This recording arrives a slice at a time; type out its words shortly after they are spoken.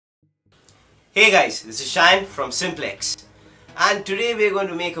Hey guys, this is Shine from Simplex, and today we're going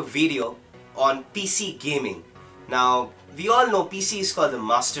to make a video on PC gaming. Now, we all know PC is called the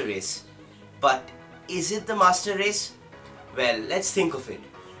master race, but is it the master race? Well, let's think of it.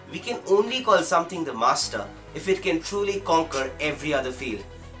 We can only call something the master if it can truly conquer every other field.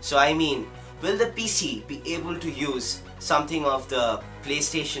 So I mean, will the PC be able to use something of the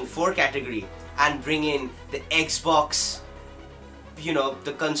PlayStation 4 category and bring in the Xbox,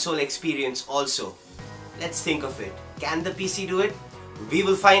 the console experience also? Let's think of it. Can the PC do it? We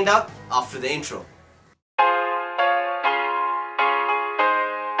will find out after the intro.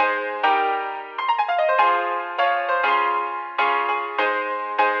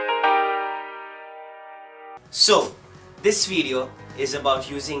 So, this video is about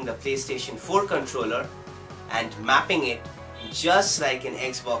using the PlayStation 4 controller and mapping it just like an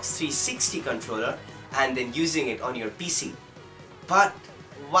Xbox 360 controller and then using it on your PC. But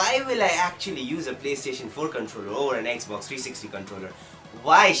why will I actually use a PlayStation 4 controller over an Xbox 360 controller?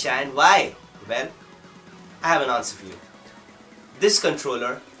 Why, Shan? Why? Well, I have an answer for you. This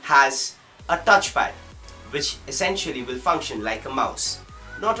controller has a touchpad, which essentially will function like a mouse.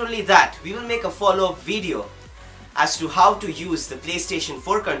 Not only that, we will make a follow-up video as to how to use the PlayStation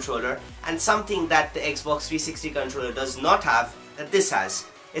 4 controller and something that the Xbox 360 controller does not have, that this has.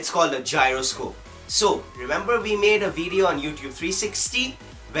 It's called a gyroscope. So, remember we made a video on YouTube 360?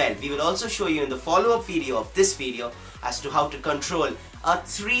 Well, we will also show you in the follow-up video of this video as to how to control a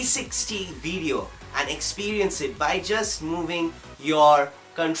 360 video and experience it by just moving your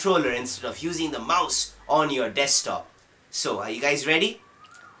controller instead of using the mouse on your desktop. So, are you guys ready?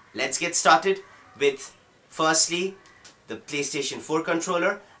 Let's get started with firstly the PlayStation 4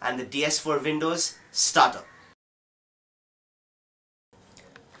 controller and the PS4 Windows startup.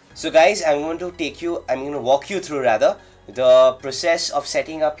 So guys, I'm going to walk you through the process of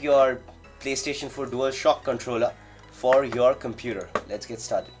setting up your PlayStation 4 DualShock controller for your computer. Let's get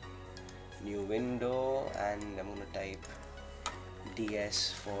started. New window, and I'm going to type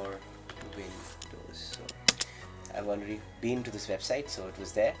DS4 Windows. So I've already been to this website, so it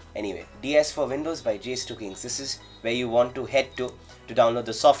was there. Anyway, DS4 Windows by J2 Kings. This is where you want to head to download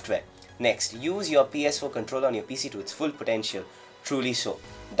the software. Next, use your PS4 controller on your PC to its full potential. Truly so.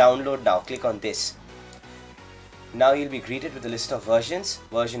 Download now. Click on this. Now you'll be greeted with a list of versions.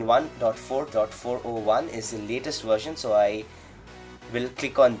 Version 1.4.401 is the latest version, so I will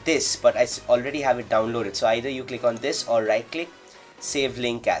click on this, but I already have it downloaded. So either you click on this or right click, save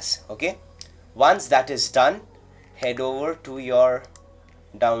link as. Okay. Once that is done, head over to your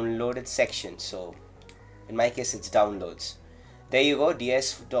downloaded section. So in my case it's downloads. There you go,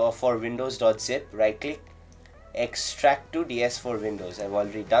 DS4 Windows.zip. Right click, extract to DS4 Windows. I've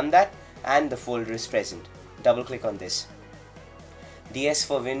already done that and the folder is present. Double click on this,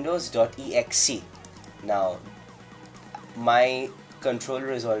 DS4 Windows.exe. Now my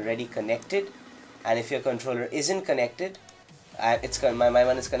controller is already connected, and if your controller isn't connected, my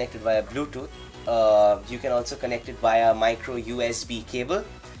one is connected via Bluetooth. You can also connect it via micro USB cable.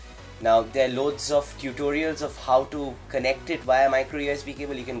 Now there are loads of tutorials of how to connect it via micro USB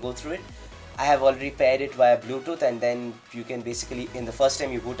cable. You can go through it. I have already paired it via Bluetooth, and then you can basically, in the first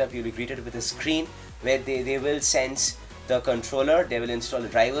time you boot up, you'll be greeted with a screen where they will sense the controller, they will install the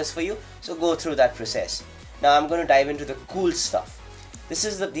drivers for you. So go through that process. Now I'm going to dive into the cool stuff.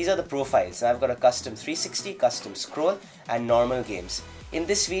 These are the profiles. Now I've got a custom 360, custom scroll, and normal games. In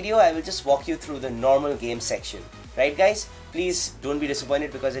this video, I will just walk you through the normal game section. Right guys? Please don't be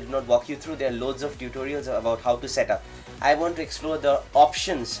disappointed because I did not walk you through. There are loads of tutorials about how to set up. I want to explore the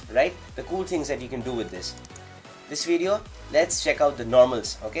options, right? The cool things that you can do with this video. Let's check out the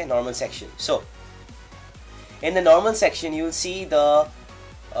normals. Okay, normal section. So in the normal section, you'll see in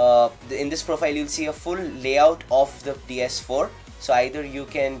this profile you'll see a full layout of the DS4. So either you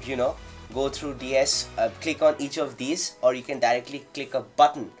can go through click on each of these, or you can directly click a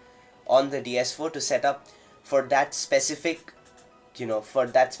button on the DS4 to set up for that specific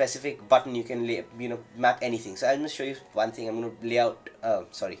button. You can map anything. So I'll just show you one thing. I'm going to lay out,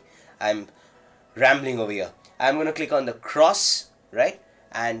 I'm rambling over here. I'm going to click on the cross, right,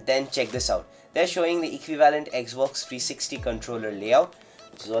 and then check this out. They're showing the equivalent Xbox 360 controller layout,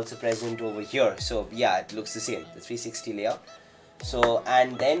 which is also present over here. So yeah, it looks the same, the 360 layout. So,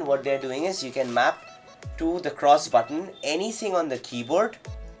 and then what they're doing is you can map to the cross button anything on the keyboard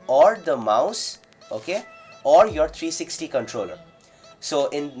or the mouse, okay, or your 360 controller. So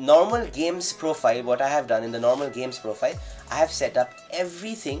in normal games profile, what I have done in the normal games profile, I have set up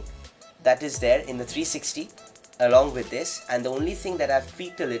everything that is there in the 360 along with this, and the only thing that I've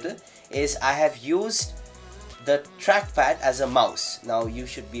tweaked a little is I have used the trackpad as a mouse. Now you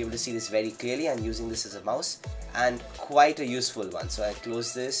should be able to see this very clearly. I'm using this as a mouse, and quite a useful one. So I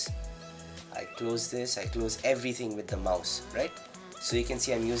close this, I close this, I close everything with the mouse, right? So you can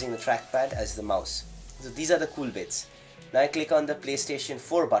see I'm using the trackpad as the mouse. So these are the cool bits. Now I click on the PlayStation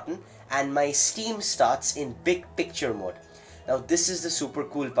 4 button and my Steam starts in big picture mode. Now this is the super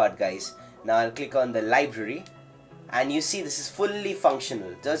cool part, guys. Now I'll click on the library and you see this is fully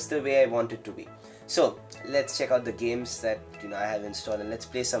functional, just the way I want it to be. So let's check out the games that I have installed, and let's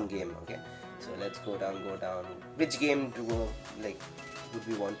play some game. Okay, so let's go down. Which game would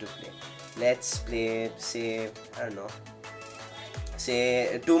we want to play? Let's play, say, I don't know,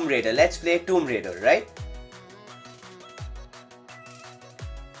 say Tomb Raider. Let's play Tomb Raider, right?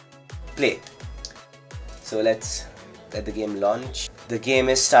 Play. So let's let the game launch. The game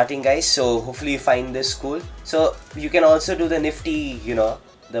is starting, guys, so hopefully you find this cool. So you can also do the nifty,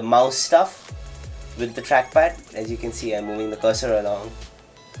 the mouse stuff with the trackpad. As you can see, I'm moving the cursor along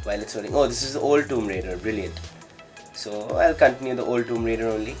while it's rolling. Oh, this is the old Tomb Raider, brilliant. So I'll continue the old Tomb Raider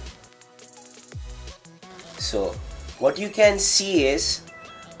only. So what you can see is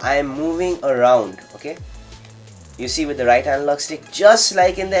I'm moving around, okay? You see with the right analog stick, just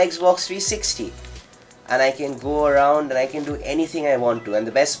like in the Xbox 360. And I can go around and I can do anything I want to. And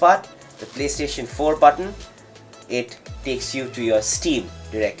the best part, the PlayStation 4 button, it takes you to your Steam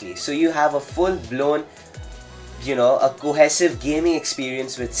directly. So you have a full-blown, a cohesive gaming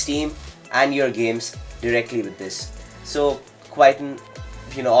experience with Steam and your games directly with this. So quite an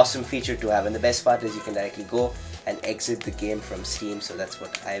awesome feature to have. And the best part is you can directly go and exit the game from Steam. So that's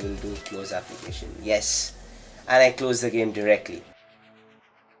what I will do. Close application. Yes. And I close the game directly.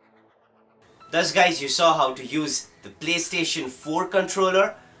 Thus, guys, you saw how to use the PlayStation 4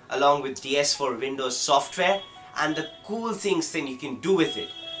 controller along with DS4 Windows software and the cool things that you can do with it.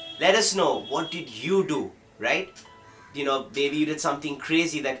 Let us know, what did you do, right? Maybe you did something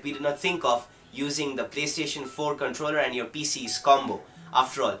crazy that we did not think of using the PlayStation 4 controller and your PC's combo.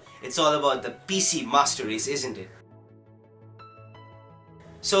 After all, it's all about the PC master race, isn't it?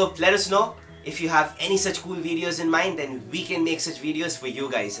 So let us know. If you have any such cool videos in mind, then we can make such videos for you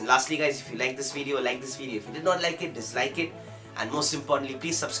guys. And lastly, guys, if you like this video, like this video. If you did not like it, dislike it. And most importantly,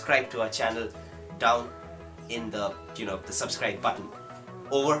 please subscribe to our channel down in the, the subscribe button.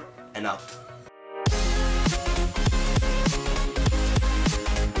 Over and out.